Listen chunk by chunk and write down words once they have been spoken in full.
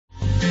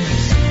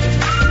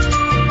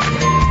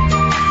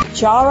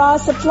Vijara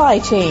Supply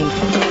Chain,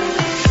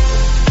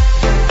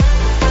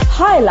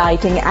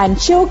 highlighting and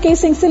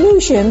showcasing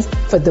solutions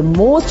for the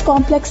most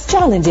complex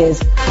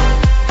challenges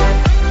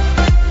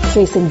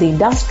facing the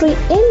industry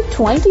in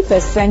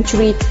 21st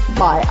century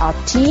by our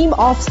team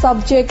of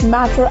subject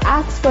matter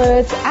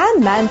experts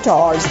and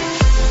mentors.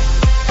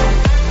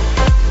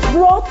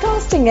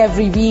 Broadcasting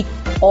every week,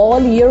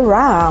 all year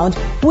round,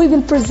 we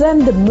will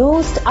present the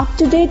most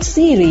up-to-date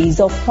series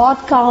of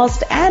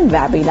podcasts and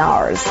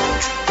webinars.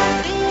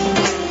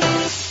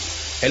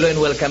 Hello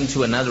and welcome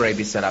to another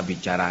episode of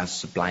Vijara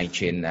Supply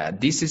Chain.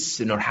 This is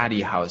Nur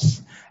Hadi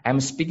House. I'm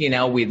speaking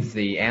now with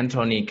the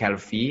Anthony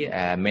Calfee,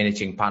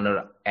 managing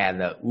partner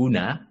at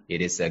Una.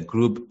 It is a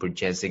group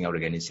purchasing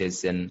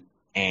organization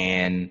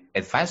and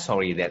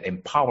advisory that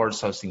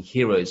empowers sourcing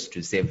heroes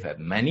to save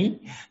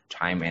money,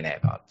 time, and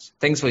effort.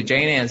 Thanks for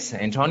joining us,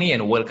 Anthony,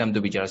 and welcome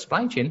to Vijara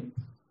Supply Chain.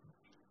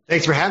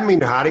 Thanks for having me,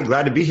 Nur Hadi.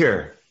 Glad to be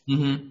here.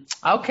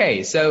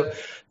 Okay, so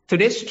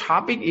today's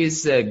topic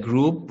is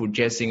Group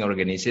Purchasing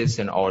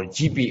Organization, or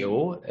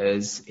GPO,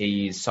 as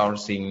a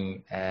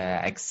sourcing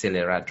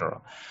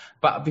accelerator.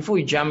 But before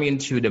we jump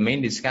into the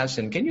main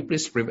discussion, can you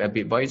please brief a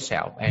bit about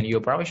yourself and your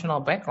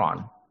professional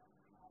background?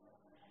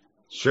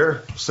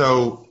 Sure.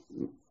 So,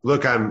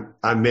 look, I'm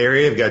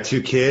married. I've got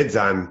 2 kids.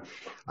 I'm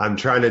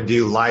trying to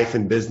do life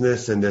and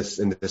business in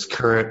this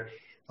current,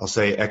 I'll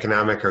say,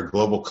 economic or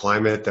global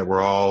climate that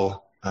we're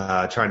all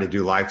trying to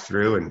do life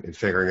through and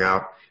figuring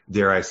out,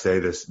 dare I say,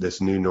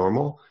 this new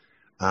normal.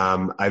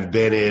 I've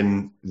been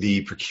in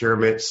the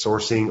procurement,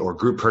 sourcing, or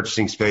group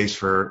purchasing space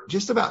for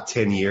just about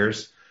 10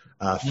 years.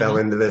 Fell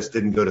into this,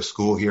 didn't go to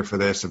school here for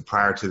this. And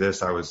prior to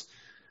this, I was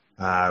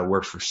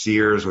worked for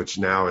Sears, which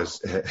now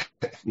is,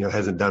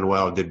 hasn't done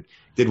well.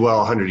 Did well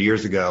 100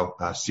 years ago.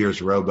 Sears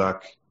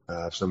Roebuck.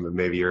 Some of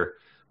maybe your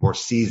more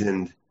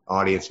seasoned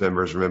audience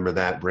members remember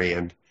that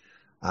brand.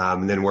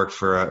 And then worked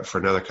for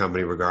another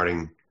company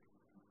regarding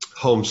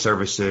home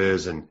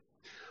services and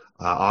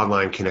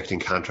online connecting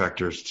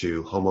contractors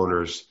to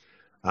homeowners.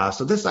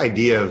 So this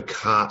idea of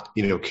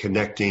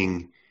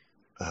connecting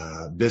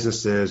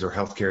businesses or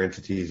healthcare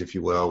entities, if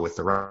you will, with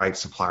the right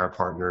supplier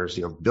partners,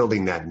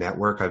 building that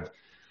network.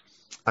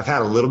 I've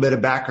had a little bit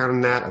of background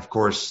in that. Of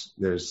course,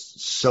 there's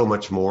so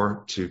much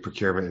more to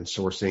procurement and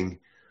sourcing.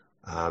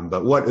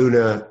 But what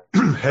Una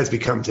has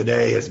become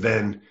today has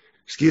been,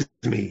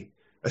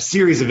 a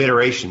series of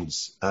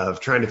iterations of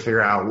trying to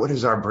figure out what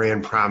is our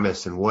brand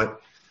promise and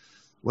what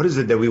is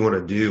it that we want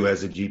to do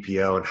as a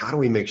GPO, and how do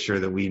we make sure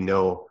that we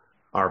know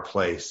our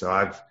place? So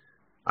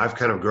I've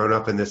kind of grown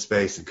up in this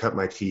space and cut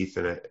my teeth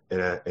in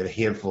a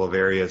handful of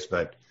areas,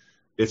 but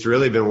it's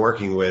really been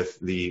working with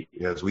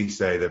as we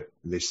say,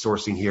 the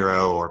sourcing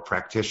hero or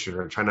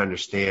practitioner, and trying to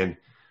understand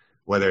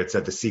whether it's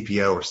at the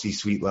CPO or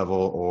C-suite level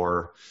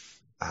or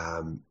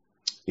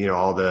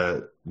all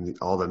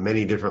the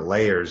many different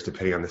layers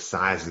depending on the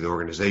size of the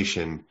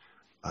organization.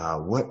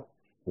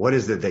 What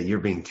is it that you're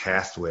being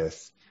tasked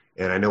with?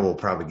 And I know we'll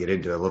probably get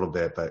into it a little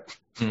bit, but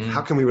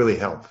how can we really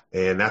help?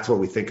 And that's what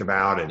we think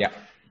about. And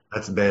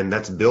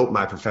that's built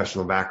my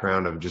professional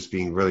background of just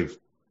being really,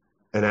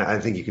 and I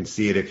think you can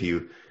see it if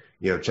you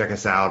check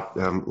us out,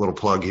 little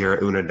plug here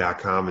at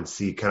una.com, and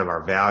see kind of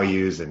our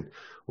values and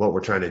what we're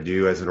trying to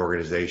do as an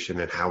organization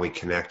and how we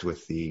connect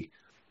with the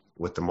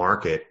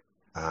market.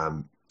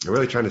 And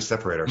really trying to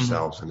separate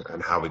ourselves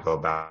and how we go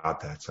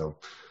about that. So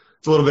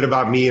it's a little bit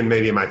about me and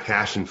maybe my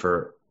passion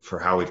for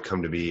how we've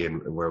come to be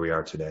and where we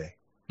are today.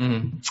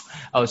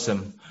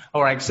 Awesome.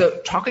 All right.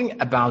 So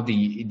talking about this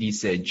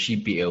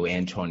GPO,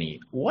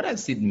 Anthony, what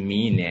does it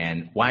mean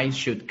and why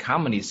should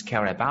companies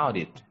care about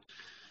it?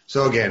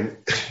 So again,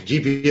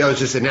 GPO is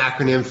just an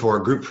acronym for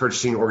Group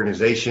Purchasing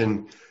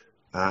Organization.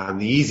 The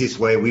easiest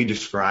way we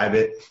describe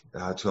it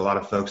to a lot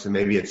of folks, and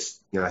maybe it's,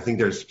 I think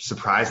there's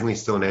surprisingly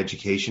still an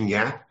education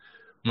gap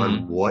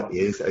on what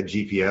is a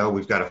GPO.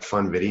 We've got a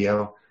fun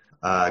video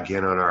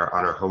again on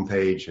our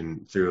homepage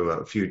and through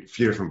a few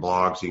different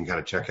blogs you can kind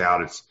of check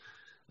out. It's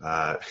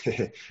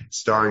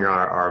starring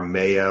our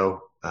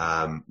Mayo,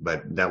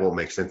 but that won't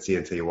make sense to you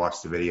until you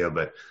watch the video.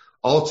 But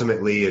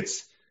ultimately,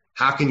 it's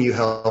how can you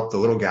help the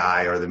little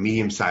guy or the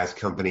medium-sized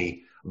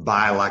company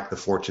buy like the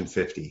Fortune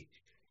 50?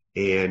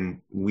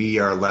 And we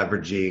are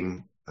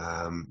leveraging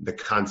the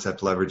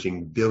concept,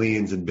 leveraging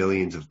billions and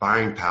billions of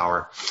buying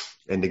power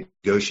and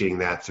negotiating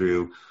that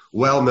through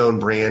well-known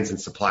brands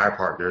and supplier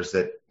partners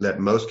that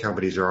most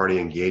companies are already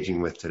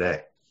engaging with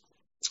today.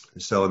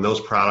 So in those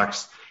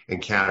products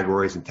and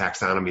categories and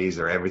taxonomies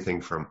are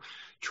everything from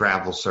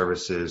travel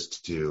services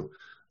to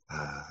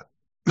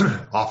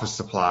office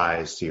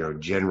supplies to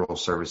general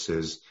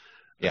services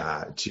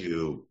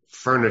to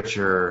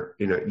furniture,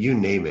 you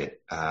name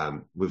it.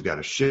 We've got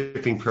a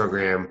shipping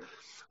program.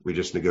 We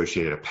just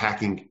negotiated a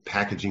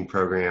packaging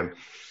program.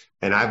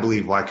 And I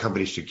believe why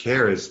companies should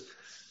care is,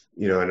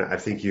 and I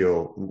think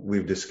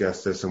we've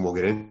discussed this and we'll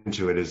get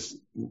into it, is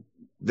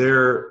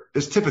there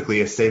is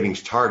typically a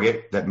savings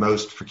target that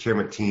most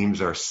procurement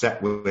teams are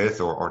set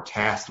with or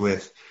tasked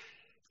with.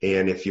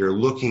 And if you're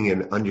looking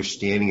and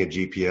understanding a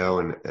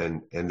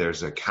GPO and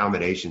there's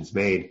accommodations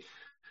made,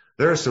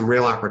 there are some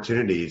real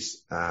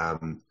opportunities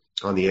on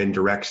the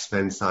indirect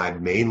spend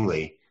side,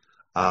 mainly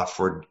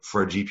for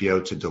a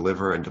GPO to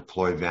deliver and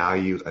deploy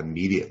value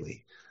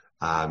immediately.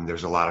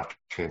 There's a lot of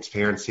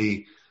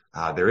transparency.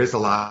 There is a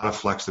lot of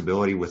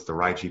flexibility with the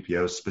right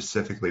GPO,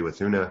 specifically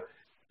with Una.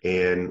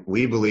 And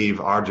we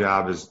believe our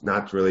job is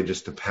not really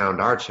just to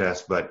pound our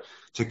chest, but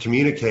to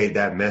communicate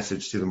that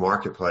message to the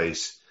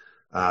marketplace,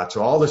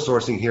 to all the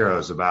sourcing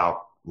heroes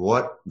about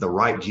what the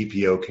right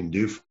GPO can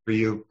do for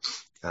you,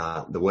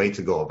 the way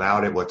to go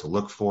about it, what to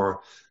look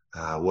for,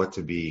 what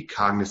to be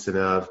cognizant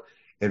of,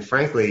 and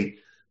frankly,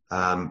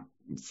 allow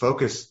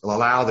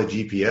the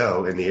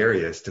GPO in the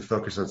areas to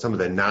focus on some of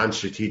the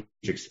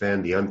non-strategic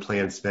spend, the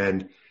unplanned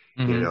spend.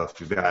 Mm-hmm. If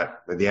you've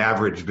got the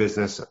average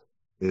business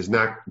is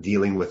not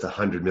dealing with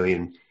 $100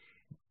 million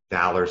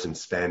in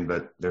spend,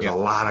 but there's a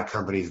lot of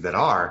companies that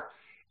are,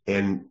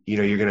 and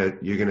you're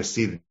gonna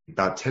see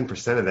about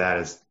 10% of that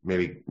is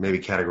maybe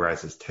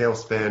categorized as tail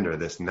spend or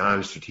this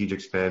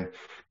non-strategic spend,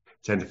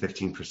 10 to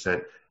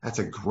 15%. That's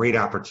a great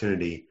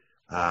opportunity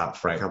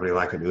for a company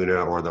like an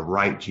Una or the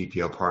right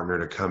GPO partner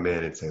to come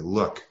in and say,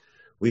 look,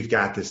 we've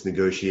got this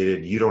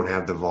negotiated. You don't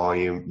have the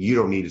volume. You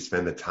don't need to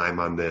spend the time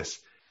on this.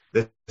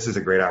 This is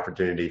a great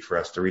opportunity for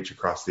us to reach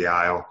across the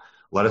aisle.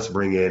 Let us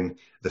bring in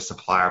the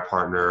supplier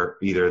partner,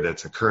 either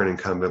that's a current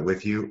incumbent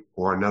with you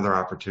or another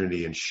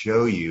opportunity, and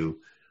show you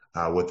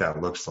what that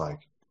looks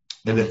like.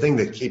 And the thing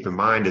to keep in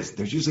mind is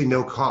there's usually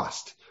no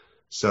cost.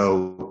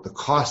 So the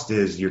cost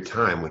is your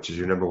time, which is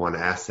your number one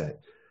asset.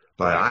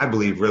 But I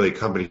believe really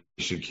companies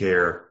should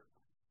care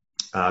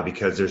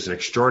because there's an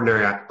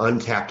extraordinary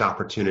untapped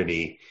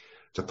opportunity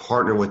to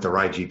partner with the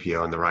right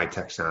GPO and the right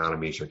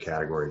taxonomies or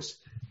categories.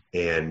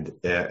 And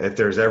if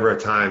there's ever a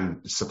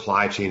time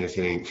supply chain is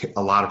getting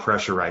a lot of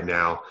pressure right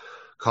now,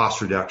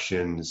 cost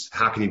reductions,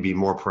 how can you be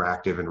more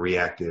proactive and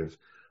reactive?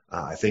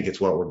 I think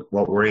it's what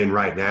we're in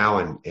right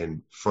now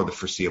and for the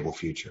foreseeable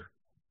future.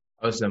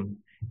 Awesome.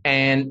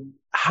 And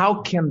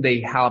how can they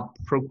help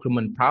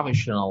procurement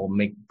professional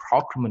make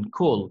procurement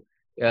cool?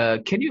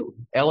 Can you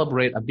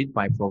elaborate a bit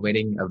by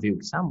providing a few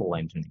example,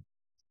 Anthony?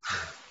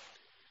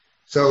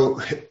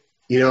 So,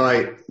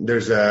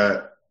 there's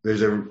a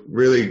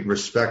really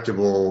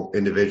respectable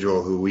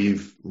individual who we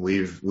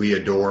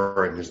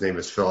adore, and his name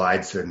is Phil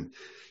Eidson.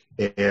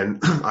 And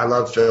I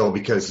love Phil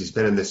because he's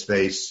been in this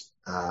space,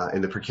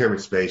 in the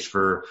procurement space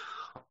for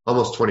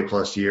almost 20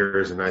 plus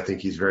years. And I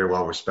think he's very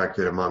well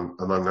respected among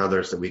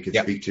others that we could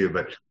speak to.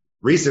 But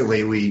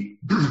recently we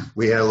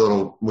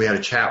had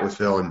a chat with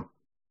Phil, and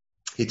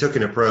he took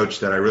an approach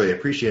that I really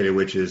appreciated,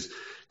 which is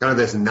kind of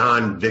this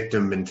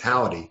non-victim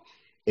mentality.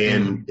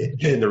 And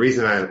the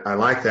reason I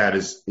like that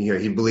is,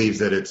 he believes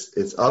that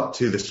it's up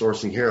to the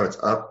sourcing hero,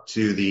 it's up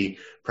to the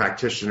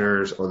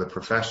practitioners or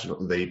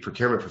the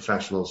procurement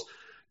professionals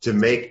to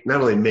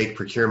not only make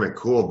procurement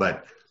cool,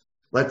 but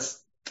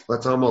let's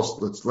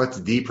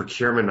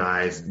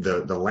de-procurementize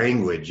the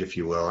language, if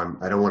you will.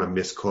 I don't want to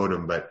misquote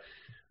him, but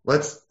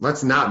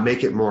let's not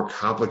make it more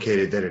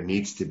complicated than it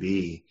needs to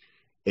be.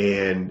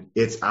 And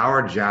it's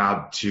our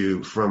job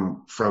to,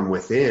 from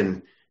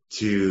within,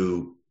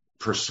 to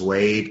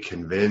persuade,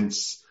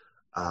 convince,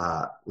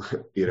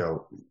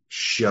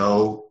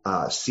 show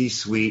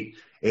C-suite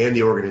and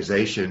the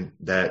organization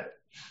that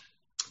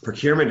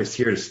procurement is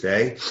here to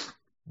stay.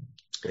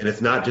 And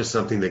it's not just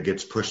something that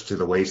gets pushed to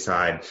the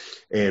wayside.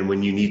 And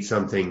when you need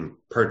something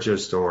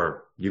purchased,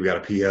 or you've got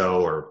a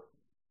PO, or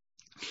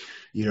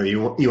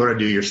you want to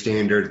do your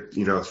standard,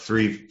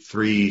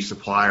 three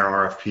supplier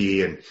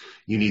RFP, and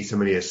you need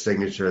somebody's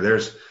signature.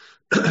 There's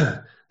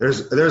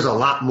a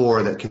lot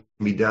more that can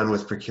be done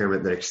with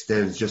procurement that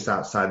extends just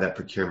outside that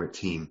procurement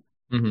team.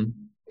 Mm-hmm.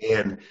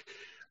 And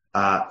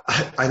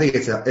I think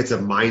it's a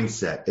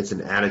mindset, it's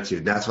an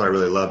attitude. That's what I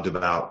really loved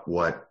about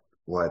what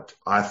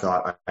I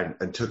thought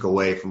I took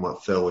away from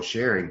what Phil was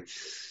sharing.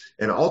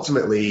 And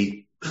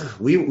ultimately,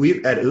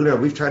 we at Una,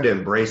 we've tried to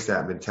embrace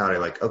that mentality.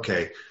 Like,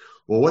 okay,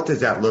 well, what does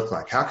that look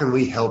like? How can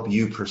we help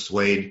you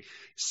persuade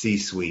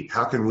C-suite?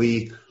 How can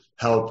we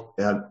help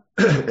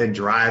and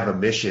drive a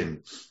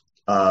mission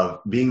of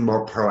being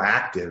more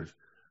proactive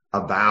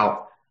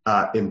about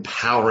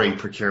empowering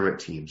procurement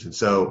teams? And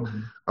so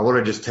I want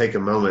to just take a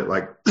moment,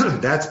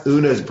 that's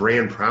Una's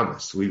brand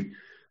promise. We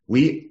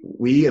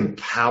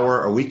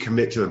empower, or we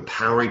commit to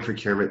empowering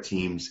procurement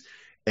teams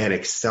and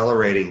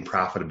accelerating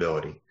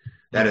profitability.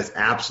 That is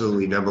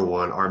absolutely number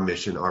one, our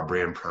mission, our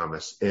brand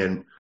promise.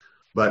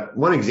 But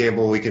one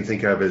example we can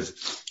think of is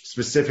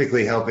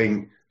specifically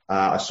helping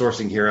a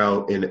sourcing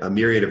hero in a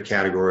myriad of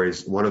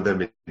categories. One of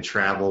them in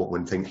travel,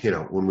 when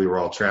we were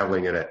all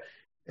traveling at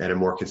a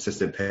more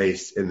consistent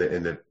pace,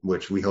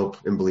 which we hope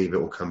and believe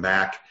it will come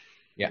back.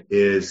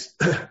 Is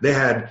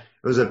it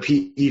was a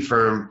PE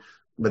firm,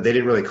 but they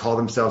didn't really call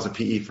themselves a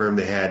PE firm.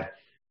 They had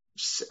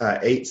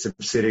 8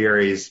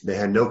 subsidiaries. They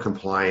had no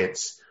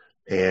compliance,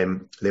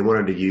 and they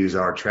wanted to use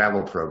our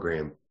travel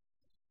program.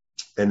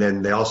 And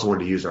then they also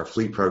wanted to use our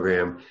fleet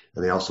program,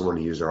 and they also wanted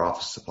to use our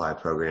office supply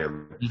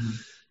program. Mm-hmm.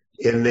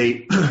 And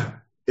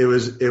it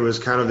was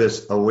kind of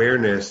this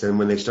awareness. And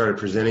when they started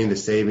presenting the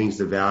savings,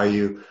 the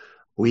value,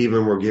 We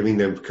even were giving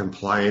them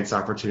compliance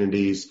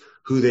opportunities,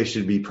 who they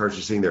should be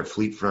purchasing their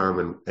fleet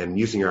from, and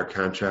using our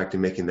contract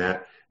and making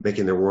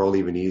their world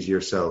even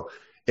easier. So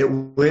it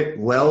went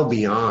well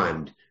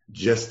beyond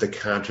just the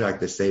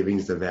contract, the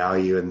savings, the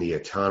value, and the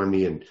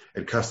autonomy and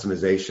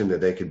customization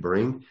that they could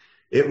bring.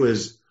 It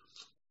was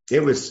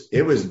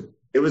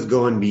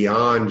going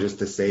beyond just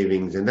the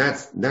savings, and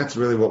that's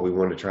really what we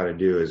want to try to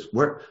do. Is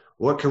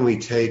what can we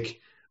take?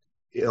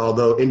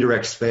 Although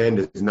indirect spend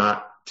is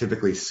not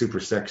typically super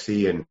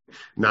sexy and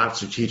not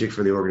strategic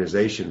for the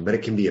organization, but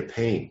it can be a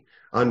pain.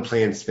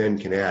 Unplanned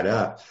spend can add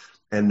up,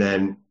 and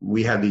then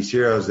we have these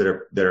heroes that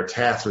are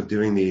tasked with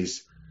doing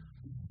these.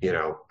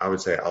 I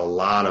would say a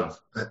lot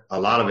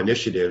of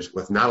initiatives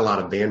with not a lot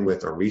of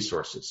bandwidth or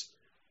resources.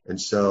 And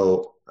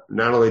so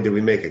not only did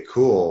we make it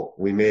cool,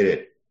 we made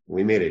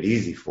it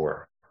easy for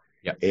her.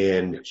 Yep.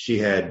 And she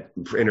had,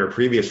 in her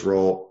previous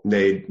role,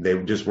 they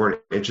just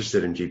weren't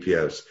interested in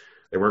GPOs.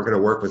 They weren't going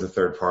to work with a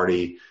third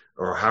party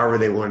or however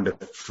they wanted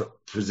to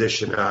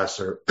position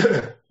us or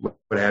what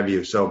have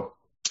you. So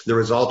the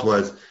result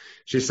was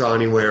she saw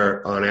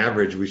anywhere on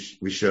average,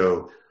 we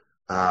show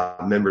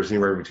members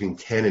anywhere between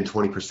 10 and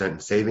 20% in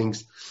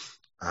savings.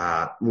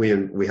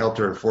 We helped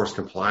her enforce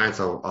compliance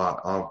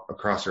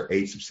across her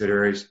 8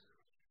 subsidiaries,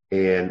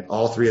 and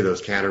all 3 of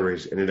those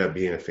categories ended up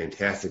being a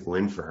fantastic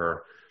win for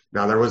her.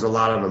 Now, there was a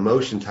lot of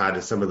emotion tied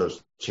to some of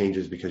those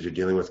changes because you're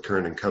dealing with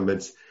current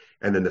incumbents,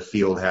 and then the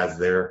field has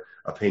their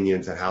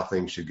opinions on how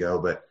things should go.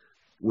 But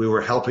we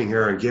were helping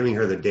her and giving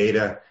her the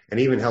data, and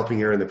even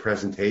helping her in the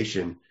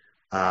presentation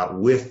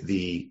with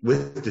the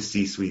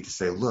C-suite to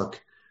say,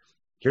 look,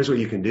 here's what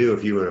you can do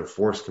if you would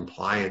enforce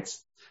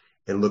compliance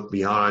and look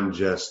beyond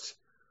just,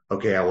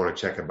 okay, I want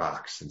to check a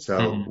box. And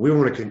so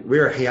we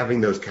are having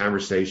those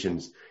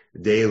conversations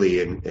daily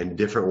in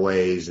different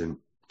ways and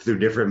through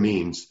different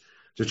means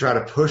to try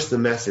to push the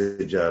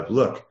message of,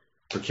 look,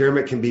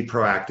 procurement can be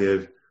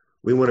proactive.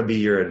 We want to be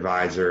your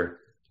advisor.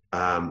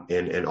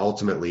 And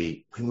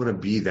ultimately, we want to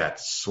be that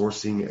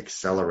sourcing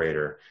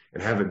accelerator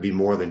and have it be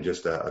more than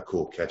just a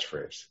cool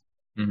catchphrase.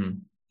 Mm-hmm.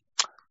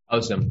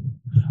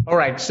 Awesome. All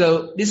right.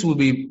 So this will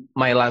be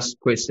my last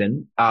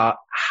question.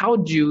 How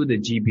do the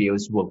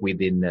GPOs work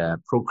within the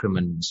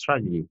procurement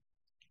strategy?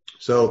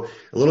 So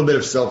a little bit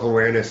of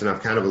self-awareness, and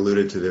I've kind of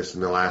alluded to this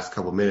in the last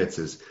couple of minutes,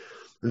 is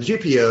the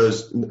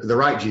GPOs, the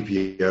right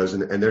GPOs,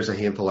 and there's a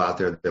handful out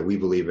there that we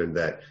believe in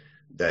that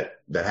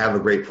have a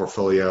great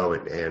portfolio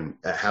and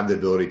have the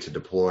ability to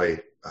deploy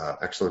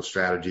excellent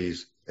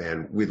strategies.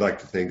 And we'd like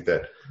to think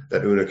that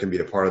Una can be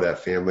a part of that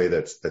family.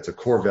 That's a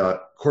core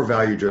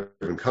value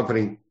driven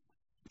company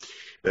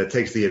that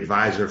takes the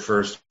advisor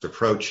first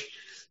approach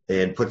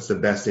and puts the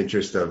best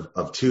interest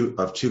of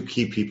two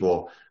key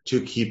people,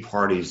 2 key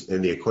parties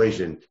in the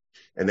equation.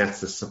 And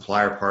that's the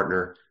supplier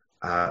partner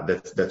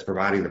that's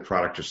providing the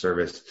product or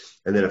service.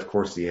 And then of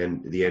course the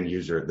end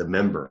user, the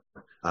member,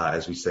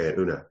 as we say at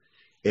Una.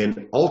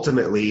 And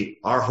ultimately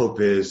our hope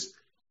is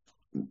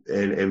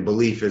and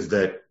belief is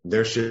that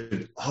there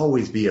should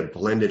always be a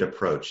blended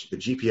approach. The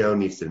GPO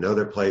needs to know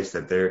their place,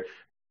 that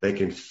they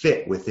can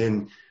fit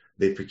within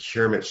the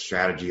procurement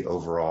strategy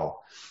overall.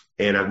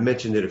 And I've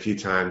mentioned it a few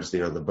times, the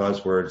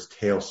buzzwords,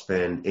 tail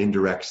spend,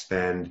 indirect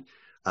spend,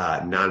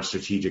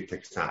 non-strategic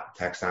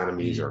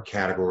taxonomies or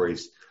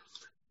categories.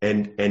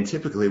 And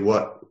typically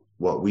what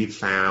we've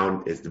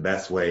found is the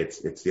best way.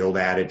 It's the old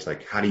adage,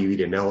 like, how do you eat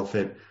an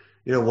elephant?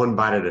 One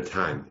bite at a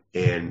time.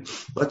 And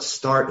let's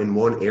start in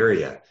one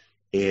area.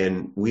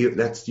 And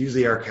that's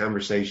usually our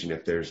conversation.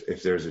 If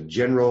there's a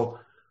general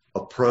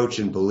approach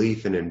and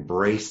belief in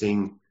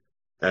embracing,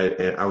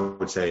 and I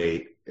would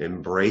say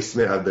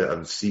embracement of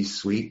the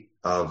C-suite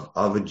of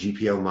a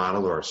GPO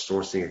model or a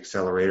sourcing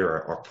accelerator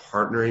or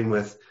partnering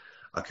with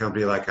a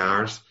company like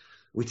ours,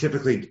 we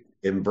typically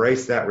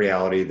embrace that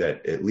reality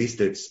that at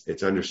least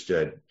it's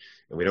understood,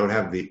 and we don't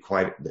have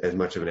quite as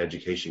much of an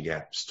education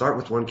gap. Start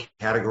with one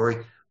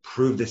category,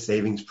 prove the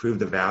savings, prove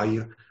the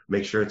value,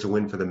 make sure it's a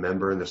win for the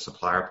member and the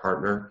supplier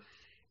partner,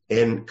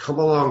 and come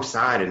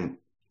alongside and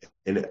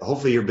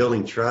hopefully you're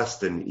building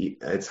trust. And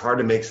it's hard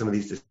to make some of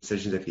these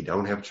decisions if you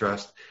don't have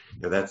trust.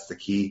 That's the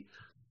key.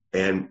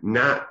 And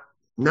not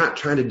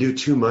trying to do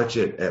too much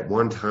at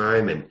one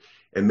time,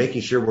 and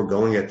making sure we're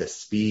going at the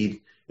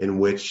speed in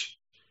which,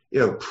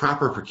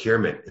 proper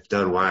procurement, if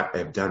done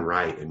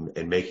right,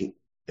 and making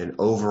an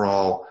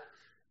overall,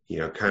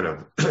 kind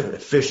of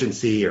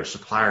efficiency or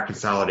supplier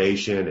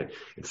consolidation and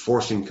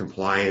enforcing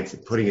compliance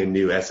and putting in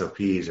new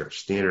SOPs or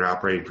standard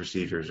operating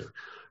procedures or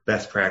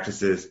best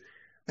practices.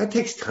 That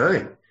takes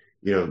time.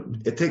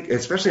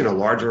 Especially in a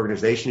large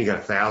organization, you got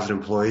 1,000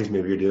 employees,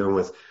 maybe you're dealing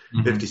with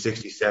 50,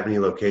 60, 70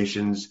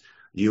 locations,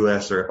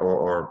 US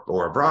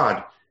or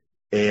abroad.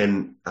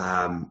 And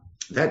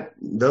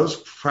those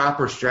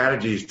proper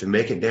strategies to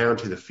make it down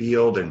to the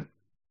field, and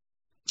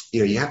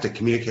you have to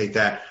communicate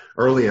that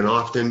early and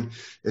often.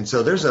 And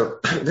so there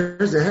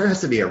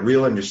has to be a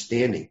real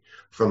understanding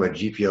from a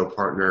GPO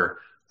partner.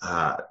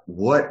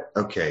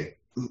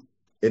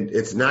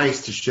 It's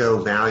nice to show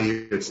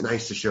value. It's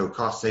nice to show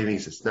cost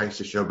savings. It's nice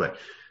to show, but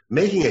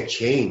making a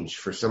change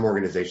for some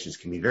organizations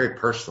can be very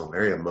personal,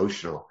 very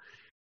emotional.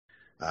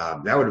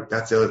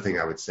 That's the other thing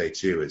I would say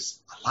too, is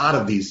a lot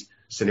of these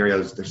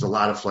scenarios, there's a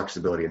lot of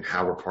flexibility in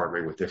how we're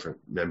partnering with different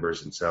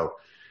members. And so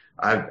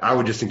I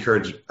would just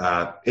encourage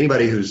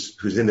anybody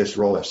who's in this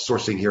role, a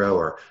sourcing hero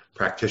or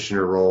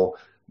practitioner role,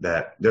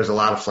 that there's a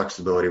lot of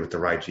flexibility with the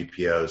right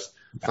GPOs.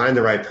 Find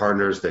the right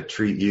partners that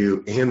treat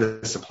you and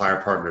the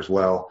supplier partners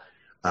well.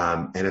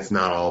 And it's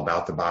not all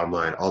about the bottom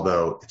line,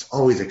 although it's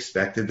always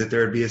expected that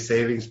there would be a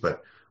savings,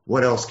 but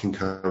what else can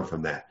come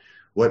from that?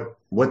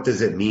 What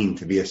does it mean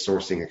to be a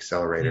sourcing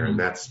accelerator? Mm-hmm.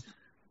 And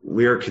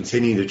we're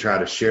continuing to try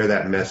to share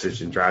that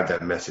message and drive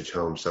that message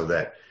home so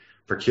that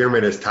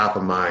procurement is top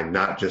of mind,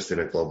 not just in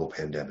a global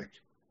pandemic.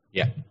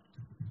 Yeah.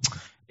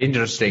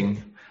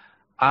 Interesting.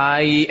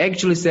 I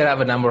actually still have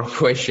a number of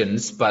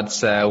questions, but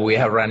we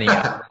are running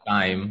out of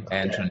time,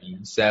 Anthony.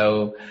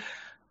 So,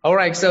 all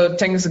right. So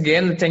thanks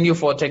again. Thank you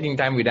for taking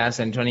time with us,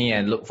 Anthony,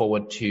 and look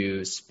forward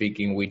to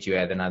speaking with you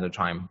at another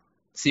time.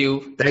 See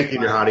you. Thank you,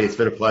 Nurhadi. It's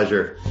been a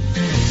pleasure.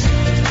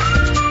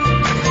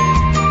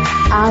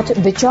 At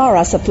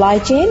Bichara Supply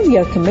Chain, we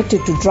are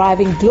committed to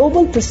driving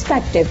global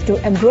perspective to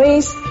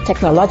embrace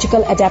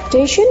technological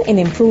adaptation in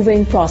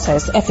improving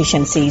process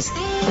efficiencies.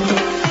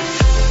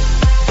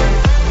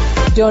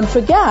 Don't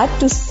forget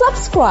to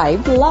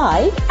subscribe,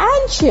 like,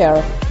 and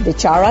share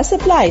Bichara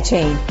Supply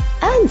Chain.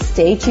 And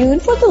stay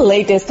tuned for the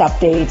latest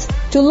updates.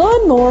 To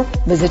learn more,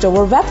 visit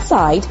our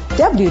website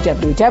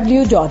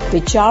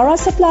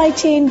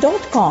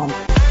www.bicharasupplychain.com.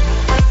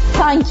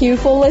 Thank you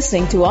for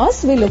listening to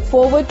us. We look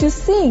forward to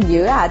seeing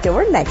you at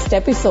our next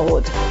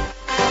episode.